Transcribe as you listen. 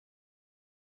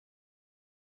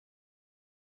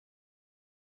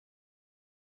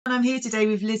And I'm here today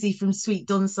with Lizzie from Sweet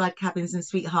Donside Cabins and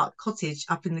Sweetheart Cottage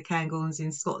up in the Cairngorms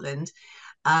in Scotland.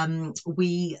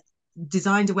 We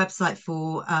designed a website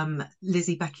for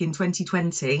Lizzie back in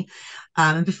 2020.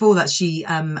 And before that, she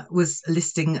was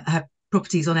listing her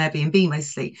properties on Airbnb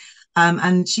mostly.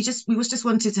 And we was just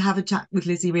wanted to have a chat with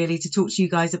Lizzie really to talk to you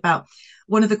guys about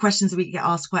one of the questions that we get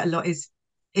asked quite a lot is,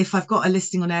 if I've got a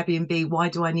listing on Airbnb, why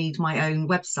do I need my own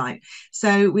website?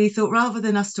 So we thought rather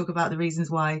than us talk about the reasons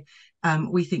why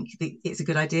we think that it's a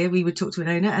good idea, we would talk to an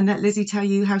owner and let Lizzie tell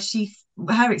you how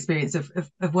her experience of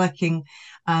working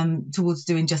towards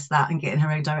doing just that and getting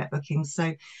her own direct bookings.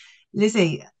 So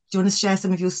Lizzie, do you want to share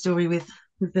some of your story with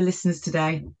the listeners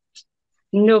today?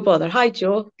 No bother. Hi,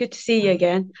 Joe. Good to see you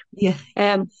again. Yeah.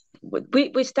 We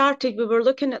were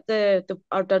looking at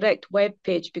our direct web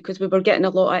page because we were getting a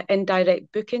lot of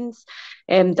indirect bookings.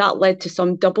 That led to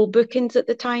some double bookings at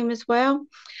the time as well.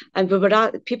 And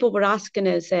people were asking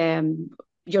us,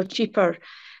 you're cheaper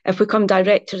if we come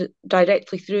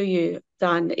directly through you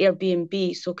than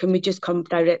Airbnb. So can we just come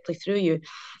directly through you?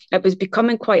 It was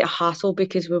becoming quite a hassle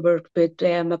because we were with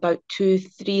about 2,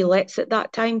 3 lets at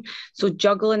that time. So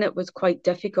juggling it was quite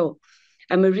difficult.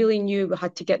 And we really knew we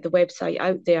had to get the website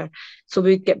out there so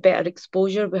we'd get better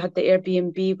exposure. We had the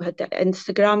Airbnb, we had the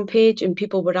Instagram page, and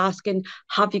people were asking,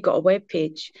 have you got a web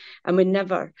page? And we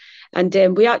never. And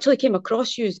we actually came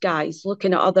across you guys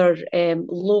looking at other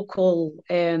local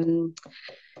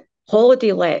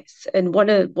holiday lets, and one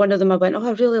of them I went, oh,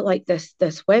 I really like this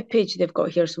web page they've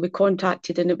got here. So we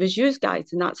contacted, and it was you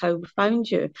guys, and that's how we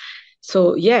found you.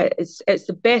 So yeah, it's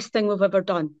the best thing we've ever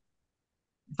done.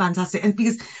 Fantastic. And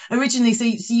because originally, so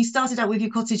you started out with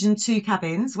your cottage and 2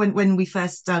 cabins when we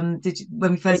first when we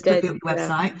We first built did, your yeah.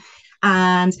 website,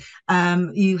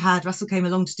 and you had Russell came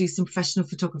along to do some professional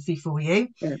photography for you.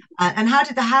 Yeah. And how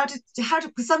did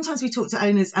because sometimes we talk to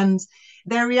owners and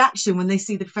their reaction when they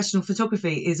see the professional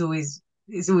photography is always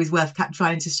worth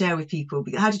trying to share with people.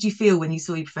 But how did you feel when you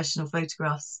saw your professional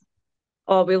photographs?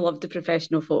 Oh, we loved the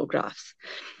professional photographs.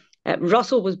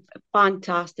 Russell was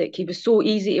fantastic. He was so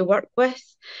easy to work with.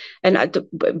 And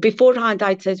beforehand,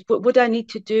 I'd said, what would I need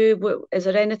to do? Is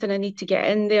there anything I need to get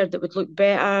in there that would look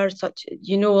better? Such,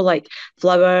 like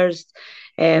flowers,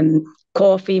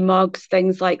 coffee mugs,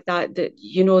 things like that, that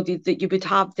you would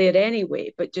have there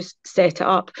anyway, but just set it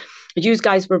up. You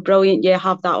guys were brilliant. Yeah,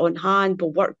 have that on hand.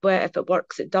 We'll work with it. If it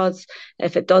works, it does.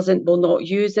 If it doesn't, we'll not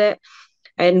use it.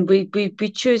 And we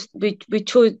chose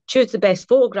the best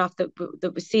photograph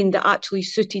that was seen that actually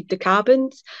suited the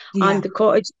cabins and Yeah. the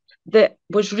cottage, that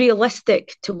was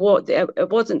realistic to what it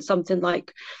wasn't something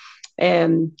like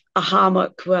a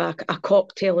hammock with a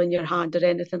cocktail in your hand or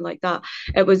anything like that.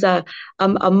 It was a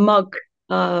mug,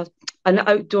 uh, an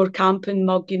outdoor camping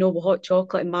mug, with hot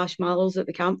chocolate and marshmallows at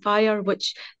the campfire,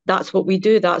 which that's what we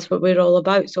do. That's what we're all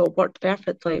about. So it worked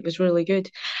perfectly. It was really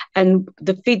good. And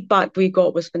the feedback we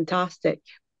got was fantastic.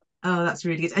 Oh, that's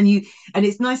really good. And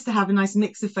it's nice to have a nice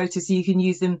mix of photos so you can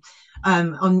use them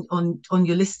on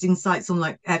your listing sites on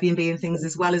like Airbnb and things,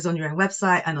 as well as on your own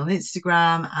website and on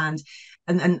Instagram.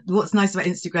 And what's nice about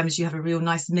Instagram is you have a real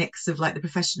nice mix of like the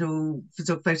professional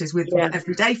photos with Yeah,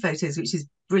 everyday photos, which is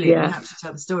brilliant and yeah. helps you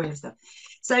tell the story and stuff.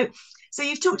 So so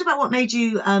you've talked about what made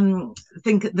you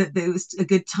think that it was a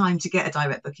good time to get a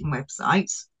direct booking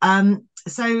website.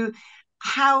 So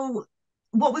how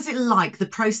what was it like, the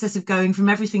process of going from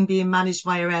everything being managed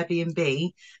via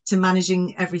Airbnb to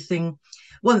managing everything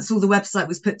once all the website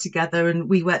was put together? And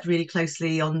we worked really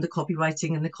closely on the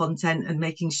copywriting and the content and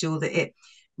making sure that it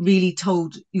really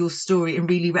told your story and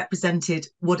really represented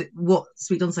what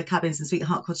Sweet Onside Cabins and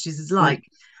Sweetheart Cottages is like.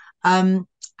 Um,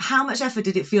 how much effort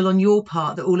did it feel on your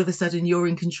part that all of a sudden you're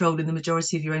in control in the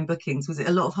majority of your own bookings? Was it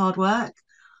a lot of hard work?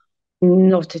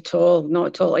 Not at all, not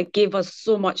at all. It gave us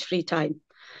so much free time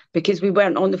because we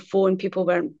weren't on the phone. People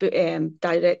weren't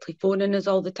directly phoning us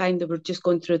all the time. They were just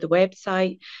going through the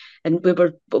website, and we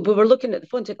were looking at the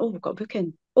phone saying, "Oh, we've got a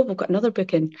booking. Oh, we've got another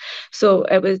booking." So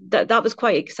it was that was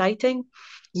quite exciting.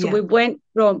 So Yeah. we went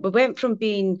from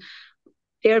being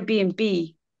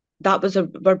Airbnb. That was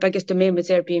our biggest domain was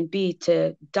Airbnb,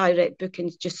 to direct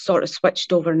bookings. Just sort of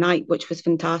switched overnight, which was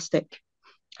fantastic.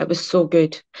 It was so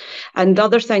good. And the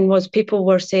other thing was people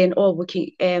were saying, "Oh, we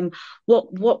can,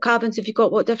 what cabins have you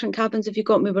got? What different cabins have you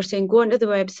got?" And we were saying, "Go onto the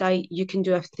website. You can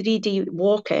do a 3D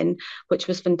walk-in, which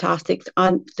was fantastic,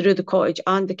 and through the cottage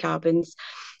and the cabins,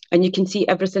 and you can see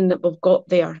everything that we've got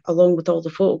there, along with all the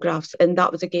photographs." And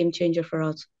that was a game changer for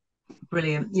us.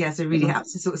 Brilliant. Yeah, so it really Mhm.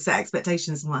 helps to sort of set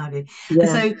expectations and what have you. And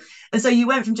Yeah, so and so you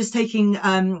went from just taking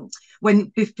when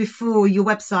before your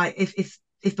website, if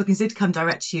if bookings did come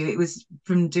direct to you, it was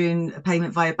from doing a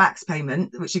payment via Bax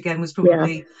payment, which again was Yeah,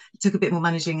 probably took a bit more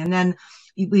managing. And then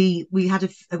we had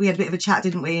a bit of a chat,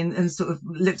 didn't we, and sort of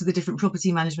looked at the different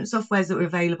property management softwares that were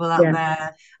available out yeah,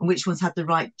 there and which ones had the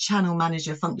right channel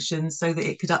manager functions so that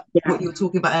it could yeah, what you were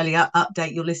talking about earlier,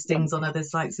 update your yeah, listings on other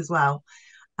sites as well.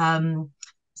 Um,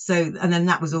 so, and then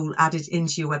that was all added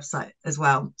into your website as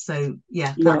well. So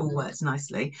yeah, that yeah. all works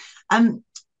nicely. Um,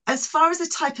 as far as the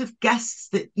type of guests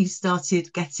that you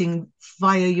started getting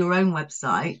via your own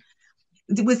website,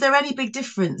 was there any big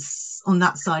difference on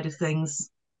that side of things?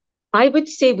 I would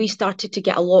say we started to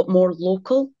get a lot more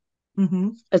local Mm-hmm.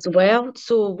 as well.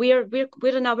 So we're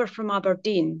an hour from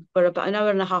Aberdeen. We're about an hour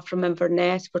and a half from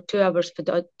Inverness. We're 2 hours for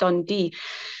Dundee.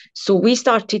 So we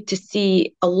started to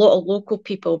see a lot of local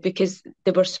people because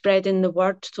they were spreading the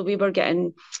word. So we were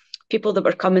getting people that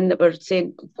were coming that were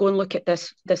saying, go and look at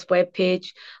this web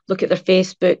page, look at their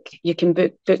Facebook, you can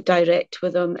book direct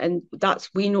with them. And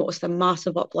we noticed a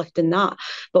massive uplift in that.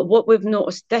 But what we've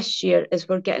noticed this year is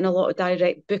we're getting a lot of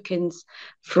direct bookings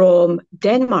from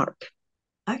Denmark,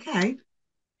 Okay.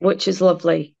 which is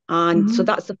lovely. And so Mm-hmm.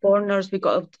 that's the foreigners. We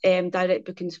got direct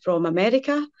bookings from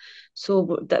America.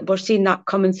 So we're seeing that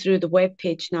coming through the web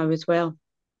page now as well.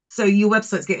 So your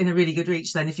website's getting a really good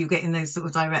reach then if you're getting those sort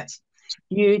of direct.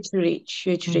 Huge Mm-hmm.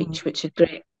 reach, which is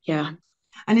great. Yeah.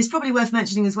 And it's probably worth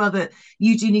mentioning as well that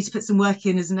you do need to put some work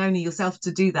in as an owner yourself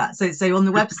to do that. So on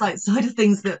the website side of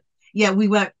things, that yeah, we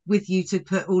work with you to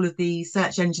put all of the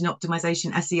search engine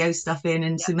optimization SEO stuff in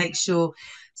and Yeah. to make sure.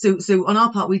 So on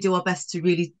our part, we do our best to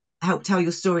really help tell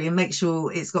your story and make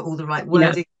sure it's got all the right Yeah.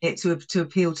 wording in it to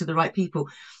appeal to the right people.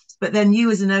 But then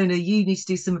you as an owner, you need to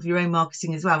do some of your own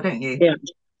marketing as well, don't you? Yeah.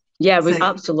 Yeah, we So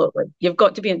absolutely. You've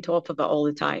got to be on top of it all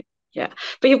the time. Yeah.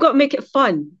 But you've got to make it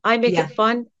fun. I make yeah, it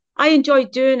fun. I enjoy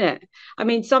doing it. I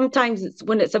mean, sometimes it's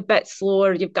when it's a bit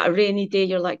slower, you've got a rainy day,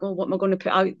 you're like, oh, what am I going to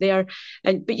put out there?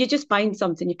 But you just find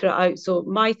something, you put it out. So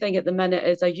my thing at the minute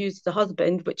is I use the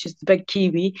husband, which is the big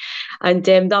Kiwi, and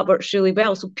that works really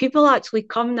well. So people actually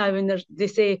come now and they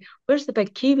say, where's the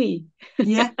big Kiwi?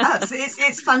 yeah,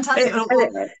 it's fantastic.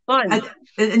 It's fun.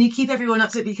 And you keep everyone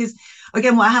up to it because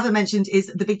again what I haven't mentioned is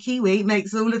the big Kiwi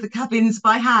makes all of the cabins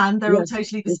by hand. They're all Yeah,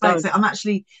 totally it bespoke. does. So I'm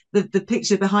actually the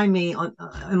picture behind me on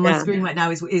my Yeah. screen right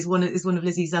now is one of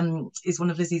Lizzie's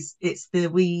it's the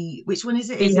wee which one is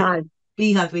it Beehive,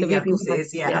 Beehive? the Yeah, wee of course it beehive.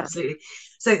 is. Yeah, Yeah. absolutely.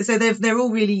 So they're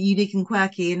all really unique and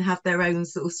quirky and have their own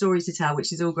sort of story to tell,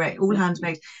 which is all great, all Yeah.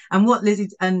 handmade. And what Lizzie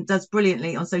does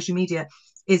brilliantly on social media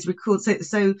is record.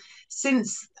 So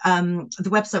since the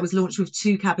website was launched with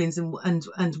two cabins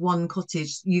and one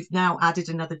cottage, you've now added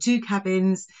another two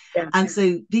cabins, Yeah. and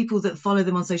so people that follow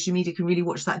them on social media can really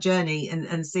watch that journey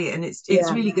and see it, and it's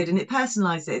Yeah. really good, and it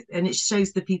personalizes it and it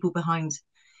shows the people behind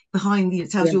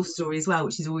it tells Yeah. your story as well,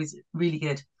 which is always really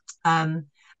good. um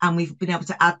and we've been able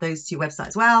to add those to your website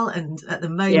as well, and at the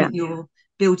Yeah. moment you're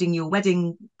building your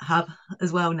wedding hub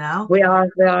as well now. We are,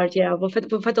 yeah.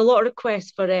 We've had a lot of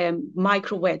requests for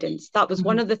micro weddings. That was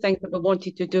one Mhm. of the things that we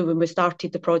wanted to do when we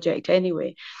started the project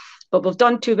anyway. But we've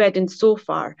done two weddings so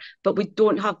far, but we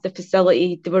don't have the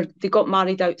facility. They got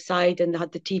married outside and they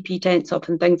had the TP tents up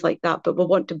and things like that. But we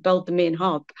want to build the main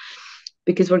hub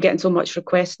because we're getting so much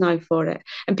requests now for it.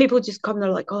 And people just come,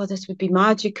 they're like, oh, this would be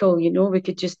magical, we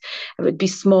could just, it would be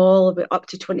small, up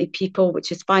to 20 people,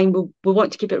 which is fine. We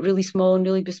want to keep it really small and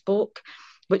really bespoke,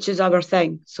 which is our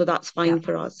thing. So that's Yeah, fine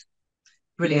for us.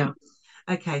 Yeah. brilliant.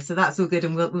 Okay, so that's all good,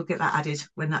 and we'll get that added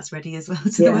when that's ready as well to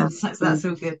the Yeah. website. So Mm. that's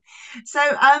all good. So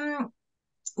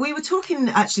we were talking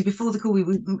actually before the call.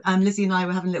 Lizzie and I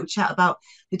were having a little chat about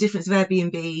the difference of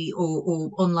Airbnb or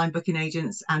online booking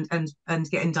agents and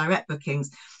getting direct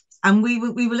bookings. And we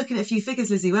were looking at a few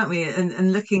figures, Lizzie, weren't we?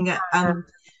 And looking at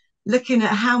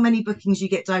how many bookings you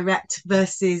get direct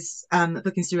versus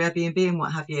bookings through Airbnb and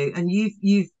what have you. And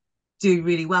you do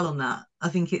really well on that. I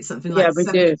think it's something Yeah, like we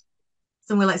do.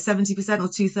 somewhere like 70% or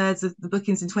two-thirds of the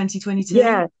bookings in 2022.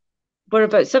 Yeah. We're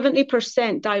about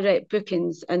 70% direct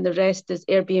bookings and the rest is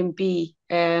Airbnb,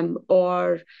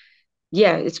 or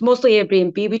yeah, it's mostly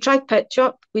Airbnb. We tried Pitch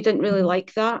Up. We didn't really Mm-hmm.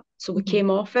 like that, so we Mm-hmm. came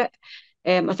off it.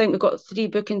 I think we got 3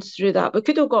 bookings through that. We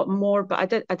could have got more, but I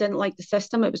didn't like the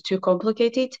system. It was too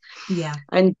complicated, Yeah,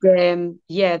 and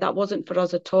yeah, that wasn't for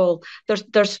us at all.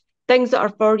 There's things that are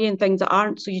for you and things that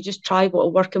aren't, so you just try what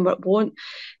will work and what won't.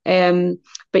 Um,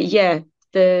 but yeah,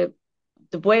 the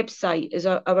the website is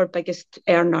our biggest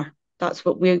earner. That's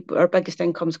what our biggest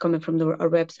income's coming from our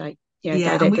website. Yeah,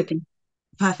 yeah, and direct we booking.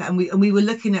 perfect, and we were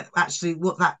looking at actually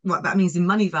what that means in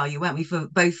money value, weren't we? For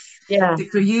both Yeah,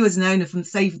 for you as an owner, from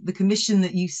save the commission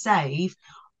that you save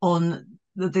on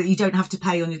that you don't have to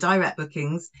pay on your direct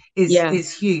bookings Yeah.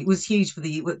 is huge. Was huge for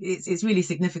the. It's really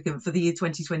significant for the year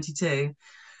 2022.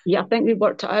 Yeah, I think we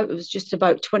worked it out. It was just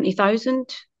about 20,000.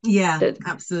 Yeah, That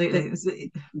absolutely. that It's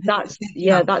that's a big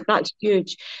yeah, jump. that's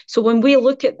huge. So when we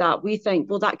look at that, we think,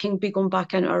 well, that can be going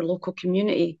back into our local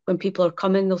community. When people are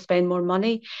coming, they'll spend more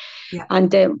money. Yeah.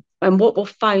 And what we've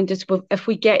found is if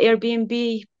we get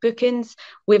Airbnb bookings,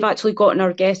 we've actually got in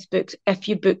our guest books, if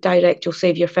you book direct, you'll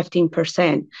save your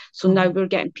 15%. So now Mhm. we're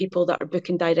getting people that are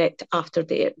booking direct after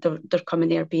they're coming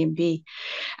Airbnb.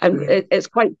 And Brilliant. it's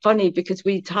quite funny because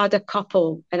we'd had a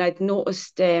couple, and I'd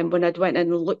noticed when I'd went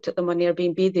in and looked at them on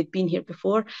Airbnb, they'd been here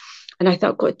before. And I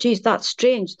thought, God, geez, that's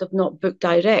strange. They've not booked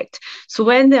direct. So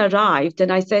when they arrived,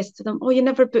 and I says to them, oh, you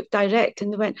never booked direct.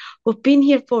 And they went, we've been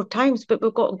here 4 times, but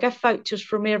we've got gift vouchers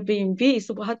from Airbnb.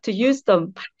 So we had to use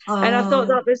them. And I thought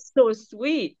Oh, that was so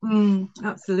sweet.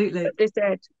 absolutely. But they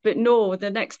said, but no,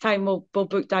 the next time we'll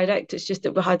book direct. It's just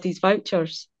that we had these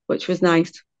vouchers, which was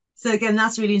nice. So again,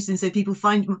 that's really interesting. So people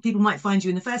might find you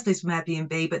in the first place from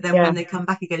Airbnb, but then Yeah, when they come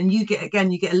back again, and you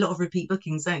get a lot of repeat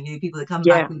bookings, don't you? People that come back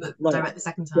yeah, and book love, direct the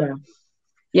second yeah. time.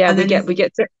 Yeah, And then there's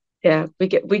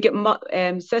we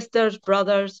get sisters,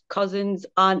 brothers, cousins,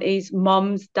 aunties,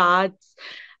 mums, dads,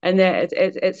 and then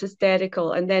it's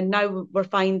hysterical. And then now we're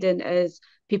finding is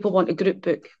people want a group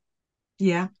book,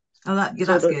 yeah. Oh, yeah, so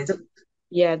that's good.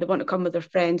 yeah, they want to come with their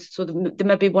friends, so they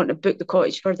maybe want to book the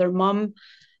cottage for their mum,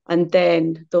 and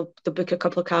then they'll book a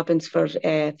couple of cabins for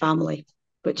family,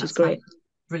 which is That's great.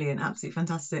 brilliant, absolutely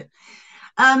fantastic.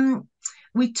 Um,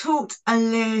 we talked a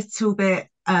little bit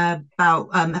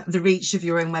about the reach of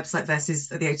your own website versus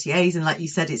the OTAs, and like you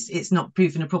said, it's not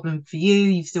proven a problem for you.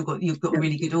 You've got a Yeah.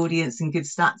 really good audience and good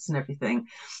stats and everything.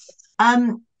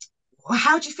 Um,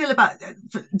 how do you feel about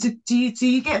do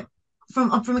you get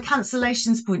from a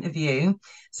cancellations point of view?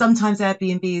 Sometimes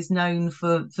Airbnb is known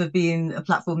for being a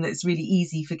platform that's really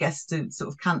easy for guests to sort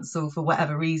of cancel for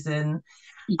whatever reason.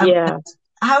 Yeah.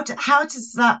 How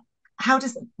does that how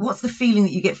does what's the feeling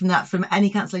that you get from that from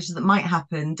any cancellations that might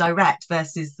happen direct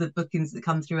versus the bookings that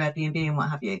come through Airbnb and what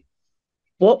have you?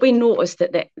 What we noticed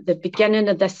at the beginning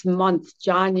of this month,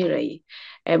 January,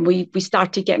 and we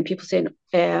started getting people saying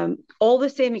all the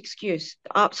same excuse,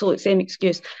 the absolute same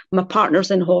excuse. My partner's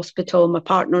in hospital, my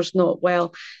partner's not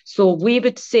well. So we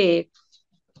would say,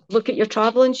 look at your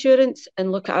travel insurance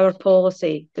and look at our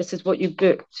policy. This is what you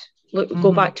booked. Look, go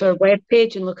Mm-hmm. back to our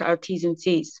webpage and look at our T's and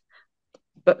C's.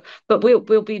 But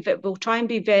we'll try and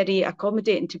be very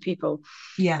accommodating to people,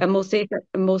 Yeah. and we'll say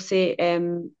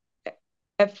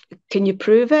if can you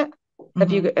prove it? Have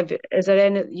Mm-hmm. is there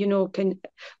any, can,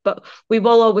 but we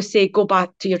will always say, go back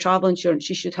to your travel insurance.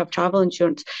 You should have travel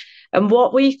insurance. And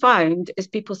what we found is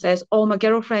people says, oh, my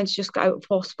girlfriend's just got out of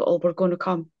hospital. We're going to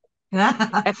come.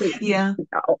 If it, Yeah.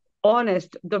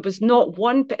 honest, there was not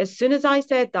one, as soon as I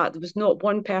said that, there was not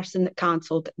one person that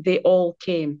cancelled. They all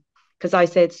came because I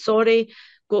said, sorry,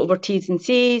 go over T's and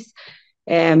C's.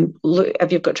 Look,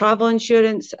 if you've got travel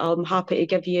insurance, I'm happy to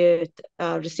give you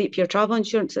a receipt for your travel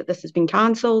insurance that this has been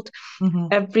cancelled. Mm-hmm.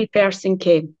 Every person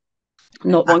came,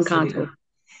 not one Absolutely. cancelled.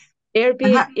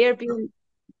 And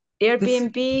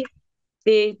Airbnb,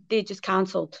 they just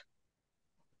cancelled.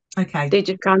 okay. They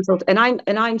just cancelled, and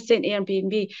I'm saying to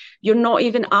Airbnb, you're not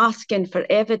even asking for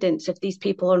evidence if these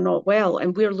people are not well,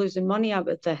 and we're losing money out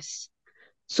of this.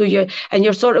 So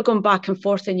you're sort of going back and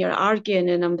forth, and you're arguing,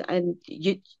 and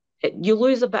you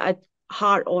lose a bit of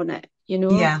heart on it, you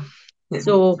know. Yeah.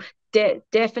 So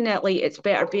definitely, it's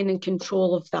better being in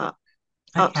control of that.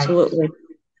 Okay. Absolutely.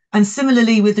 And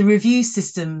similarly with the review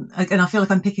system, and I feel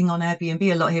like I'm picking on Airbnb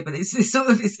a lot here, but it's sort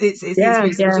of it's Yeah, really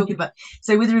what we're yeah, talking about.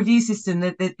 So with the review system,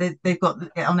 they've got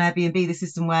on Airbnb the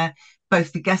system where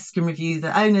both the guests can review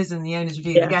the owners and the owners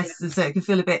review the yeah, guests, and so it can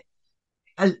feel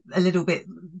a little bit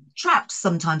trapped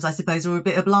sometimes, I suppose, or a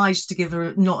bit obliged to give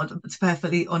a not a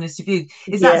perfectly honest review.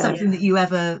 Is that yeah. something that you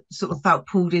ever sort of felt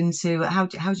pulled into? How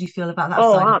do you feel about that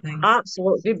side of Oh, things?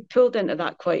 absolutely. We've pulled into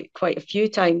that quite a few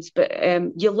times, but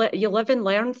you live and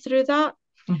learn through that.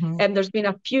 Mm-hmm. And there's been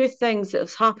a few things that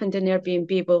have happened in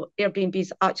Airbnb. Well,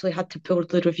 Airbnb's actually had to pull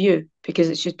the review because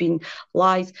it's just been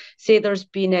lies. Say there's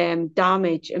been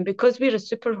damage, and because we're a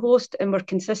super host and we're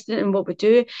consistent in what we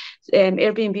do,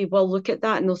 Airbnb will look at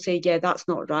that and they'll say, yeah, that's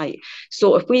not right.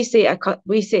 So if we say,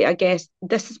 I guess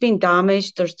this has been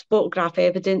damaged, there's photograph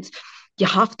evidence, you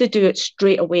have to do it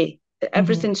straight away. Mm-hmm.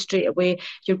 Everything straight away.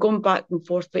 You're going back and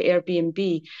forth with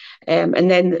Airbnb, and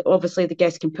then obviously the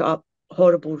guests can put up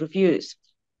horrible reviews.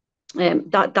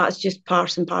 That's just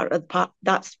part and part of the part.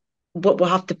 That's what we'll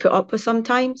have to put up with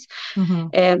sometimes.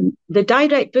 Mm-hmm. The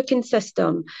direct booking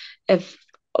system, if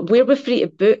we're free to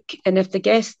book, and if the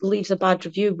guest leaves a bad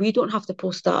review, we don't have to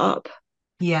post that up.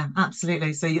 Yeah,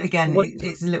 absolutely. So again, What?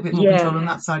 it's a little bit more Yeah, control on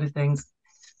that side of things.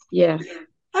 yeah,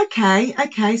 Okay,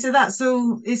 okay. So that's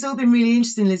all. It's all been really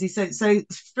interesting, Lizzie. So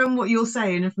from what you're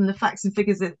saying and from the facts and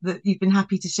figures that you've been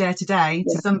happy to share today,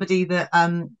 to yeah. somebody that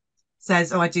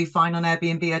says, "Oh, I do fine on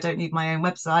Airbnb. I don't need my own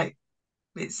website,"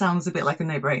 it sounds a bit like a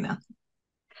no-brainer.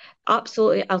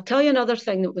 Absolutely. I'll tell you another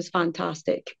thing that was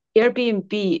fantastic.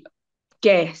 Airbnb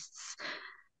guests,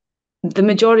 the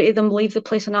majority of them leave the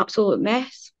place an absolute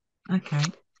mess. Okay.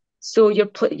 So your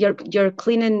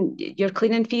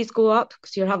cleaning fees go up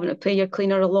because you're having to pay your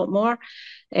cleaner a lot more,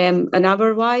 an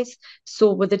hour wise.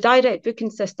 So with the direct booking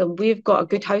system, we've got a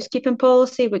good housekeeping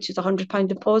policy, which is £100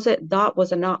 deposit. That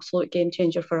was an absolute game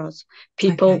changer for us.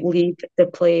 People Okay. leave the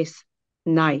place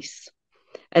nice,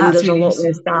 and That's there's a really lot less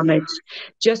interesting.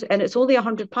 damage. And it's only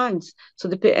 £100. So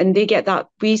they get that.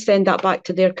 We send that back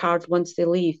to their card once they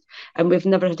leave, and we've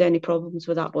never had any problems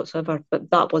with that whatsoever.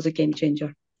 But that was a game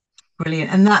changer.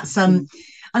 Brilliant. And that's Mm.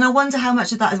 and I wonder how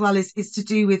much of that as well is to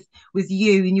do with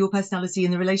you and your personality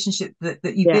and the relationship that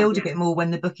you Yeah, build a bit more when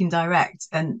they're booking direct.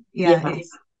 And yeah, yeah,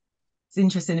 it's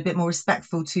interesting, a bit more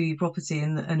respectful to your property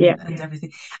yeah, and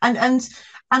everything. And and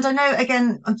I know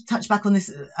again, I've touched back on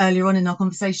this earlier on in our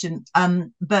conversation,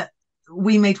 but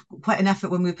we made quite an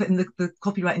effort when we were putting the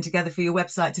copywriting together for your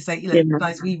website to say, look, yeah,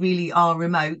 guys, we really are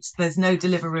remote. There's no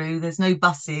Deliveroo, there's no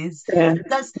buses. yeah,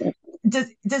 Does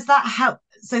does that help?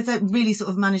 So that really sort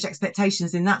of manage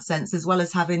expectations in that sense, as well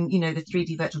as having, the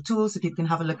 3D virtual tours so people can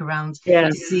have a look around yeah.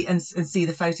 to see and see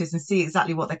the photos and see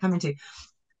exactly what they're coming to.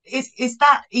 Is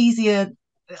that easier?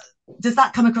 Does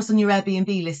that come across on your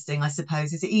Airbnb listing, I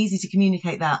suppose? Is it easy to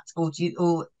communicate that, or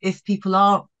or if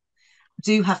people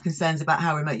do have concerns about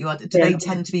how remote you are, do Yeah. they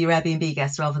tend to be your Airbnb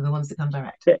guests rather than the ones that come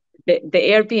direct? The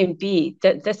Airbnb,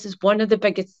 that this is one of the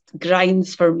biggest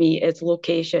grinds for me is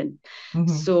location.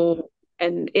 Mm-hmm. So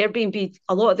in Airbnb,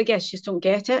 a lot of the guests just don't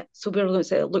get it. So we're going to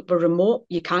say, look, we're remote.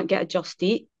 You can't get a Just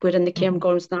Eat. We're in the Mm-hmm.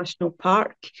 Cairngorms National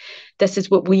Park. This is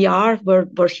what we are. We're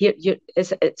here.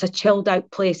 It's a chilled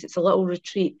out place. It's a little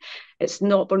retreat. It's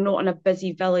not. We're not in a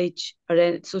busy village or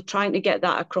in, so trying to get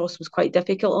that across was quite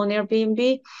difficult on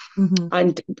Airbnb. Mm-hmm.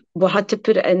 And we had to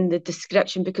put it in the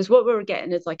description because what we were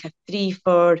getting is like a 3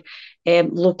 for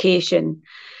location,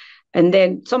 and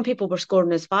then some people were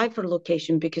scoring as 5 for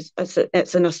location because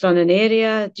it's in a stunning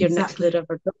area, you're next to the Exactly.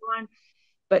 River Don,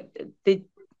 but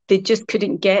they just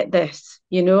couldn't get this.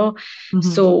 Mm-hmm.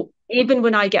 So even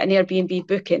when I get an Airbnb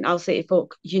booking, I'll say to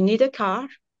folk, you need a car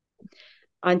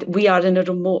and we are in a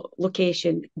remote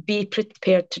location. Be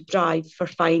prepared to drive for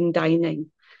fine dining.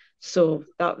 So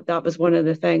that was one of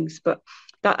the things. But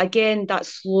that again,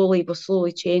 we'll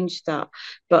slowly change that.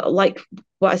 But like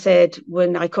what I said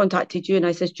when I contacted you and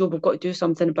I said, Joe, we've got to do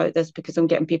something about this because I'm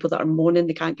getting people that are moaning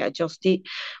they can't get a Just Eat.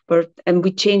 And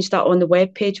we changed that on the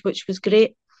web page, which was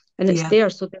great. And it's Yeah. there,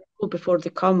 so they go before they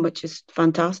come, which is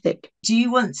fantastic. Do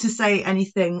you want to say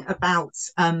anything about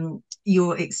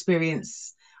your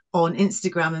experience on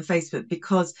Instagram and Facebook?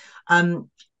 Because I'll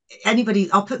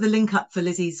put the link up for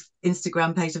Lizzie's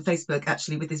Instagram page and Facebook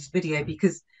actually with this video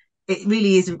because it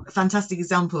really is a fantastic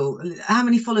example. How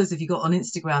many followers have you got on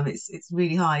Instagram? It's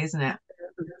really high, isn't it?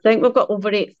 I think we've got over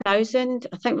 8,000.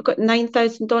 I think we've got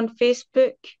 9,000 on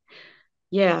Facebook.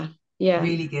 Yeah, yeah,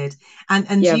 Really good.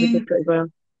 And yeah, we you did pretty well.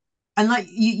 and like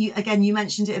you again, you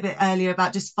mentioned it a bit earlier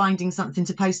about just finding something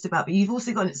to post about, but you've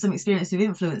also got some experience with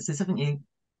influencers, haven't you?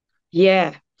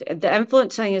 Yeah, the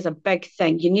influencing is a big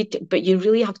thing. You need to, but you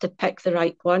really have to pick the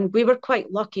right one. We were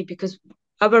quite lucky because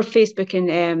our Facebook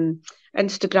and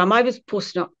Instagram, I was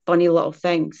posting up funny little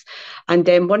things, and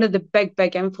then one of the big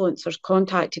influencers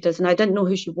contacted us, and I didn't know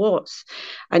who she was,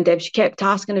 and she kept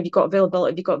asking, "Have you got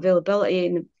availability? Have you got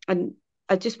availability?" And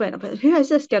I just went, "Who is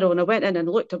this girl?" And I went in and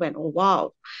looked. I went, "Oh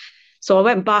wow." So I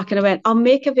went back and I went, "I'll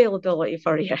make availability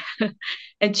for you,"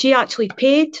 and she actually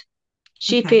paid.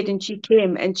 She Okay. paid and she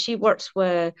came, and she works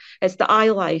with, it's the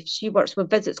iLife. She works with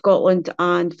Visit Scotland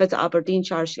and Visit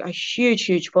Aberdeenshire. She got a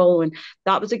huge following.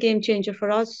 That was a game changer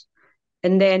for us.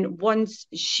 And then once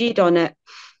she done it,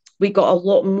 we got a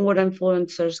lot more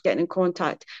influencers getting in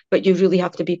contact. But you really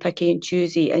have to be picky and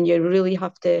choosy, and you really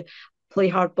have to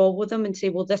play hardball with them and say,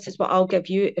 well, this is what I'll give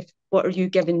you. If what are you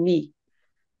giving me?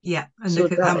 Yeah. And So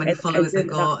look at how that many and followers they've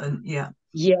doing that. got and yeah.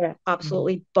 Yeah, Mhm.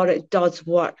 absolutely. But it does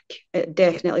work. It Yeah.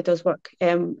 definitely does work.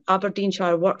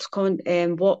 Aberdeenshire Walks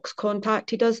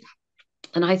contacted us,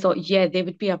 and I thought, yeah, they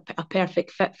would be a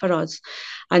perfect fit for us.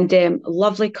 And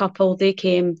lovely couple, they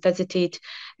came, visited.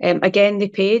 Again, they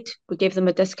paid. We gave them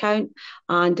a discount,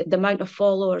 and the amount of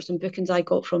followers and bookings I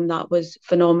got from that was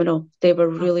phenomenal. They were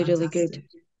Oh, really good. fantastic.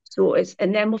 So it's,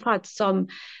 and then we've had some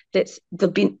they're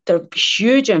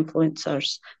huge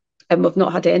influencers, and we've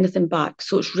not had anything back.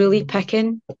 So it's really Mm.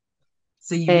 picking.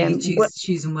 So you really What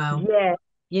choose them well. Yeah,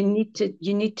 you need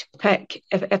to pick,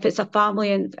 if it's a family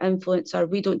influencer,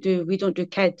 we don't do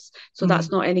kids, so Mm. that's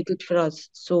not any good for us.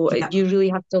 So Yeah, you really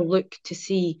have to look to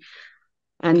see,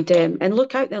 and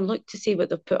look out there and look to see what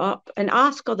they've put up, and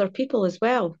ask other people as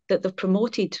well that they've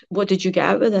promoted, what did you get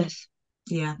out of this?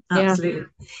 yeah, Yeah. absolutely.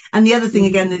 And the other thing Mhm.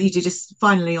 again that you do just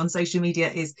finally on social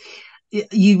media is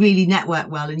you really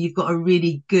network well, and you've got Yeah,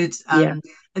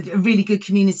 a really good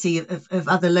community of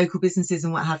other local businesses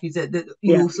and what have you, that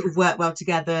you yeah, all sort of work well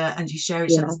together, and you share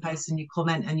each yeah, other's posts and you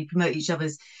comment and you promote each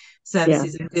other's yeah,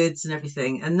 services and goods and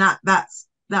everything, and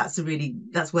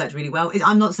that's worked really well.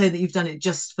 I'm not saying that you've done it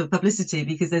just for publicity,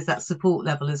 because there's that support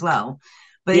level as well,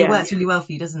 but it yeah. works really well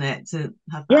for you, doesn't it, to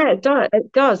have that? Yeah, it does.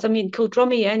 It does. I mean,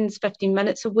 Kildrummy Inn's 15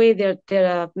 minutes away. They're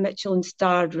a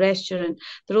Michelin-starred restaurant.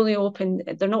 They're only open.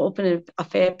 They're not open in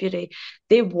February.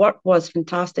 They work with us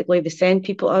fantastically. They send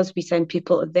people to us. We send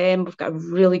people to them. We've got a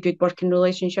really good working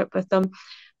relationship with them.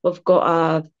 We've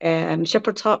got a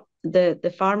shepherd's hut.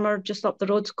 The farmer just up the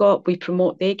road's got. We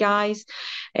promote they guys.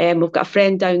 We've got a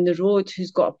friend down the road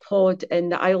who's got a pod in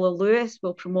the Isle of Lewis.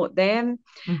 We'll promote them,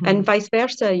 Mm-hmm. and vice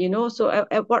versa. So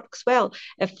it works well.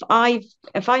 If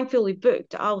I'm fully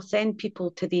booked, I'll send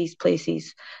people to these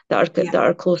places that Yeah.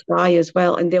 are close by as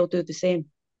well, and they'll do the same.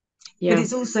 But Yeah,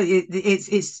 it's also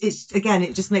it's again,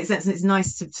 it just makes sense, and it's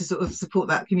nice to sort of support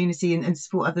that community, and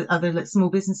support other like, small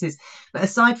businesses. But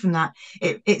aside from that,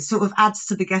 it sort of adds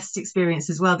to the guest experience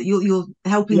as well, that you're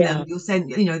helping them. yeah, You're saying,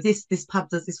 this pub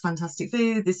does this fantastic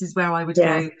food, this is where I would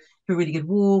yeah, go for a really good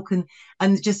walk,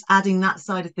 and just adding that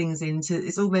side of things into,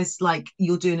 it's almost like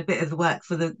you're doing a bit of the work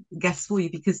for the guests for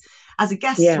you, because as a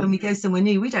guest, yeah. when we go somewhere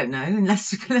new, we don't know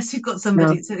unless unless we've got No,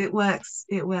 somebody. So it works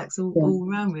yeah. all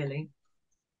around, really.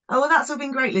 Oh, well, that's all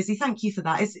been great, Lizzie. Thank you for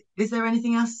that. Is there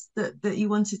anything else that you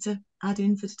wanted to add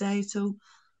in for today at all?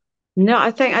 No,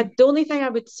 the only thing I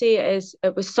would say is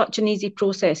it was such an easy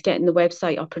process getting the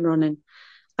website up and running,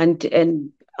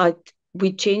 and I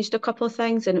we changed a couple of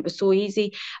things, and it was so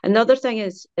easy. Another thing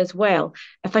is as well,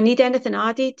 if I need anything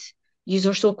added, you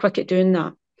are so quick at doing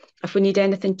that. If we need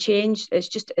anything changed,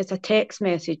 it's a text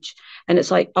message, and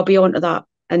it's like, I'll be on to that.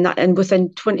 And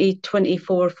within 20,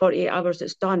 24, 48 hours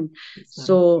it's done. It's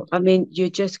So I mean, you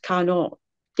just cannot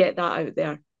get that out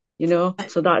there. uh,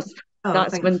 So oh,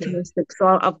 that's thank you. fantastic. So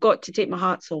I've got to take my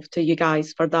hats off to you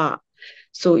guys for that.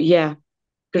 So yeah, And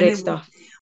great it, stuff.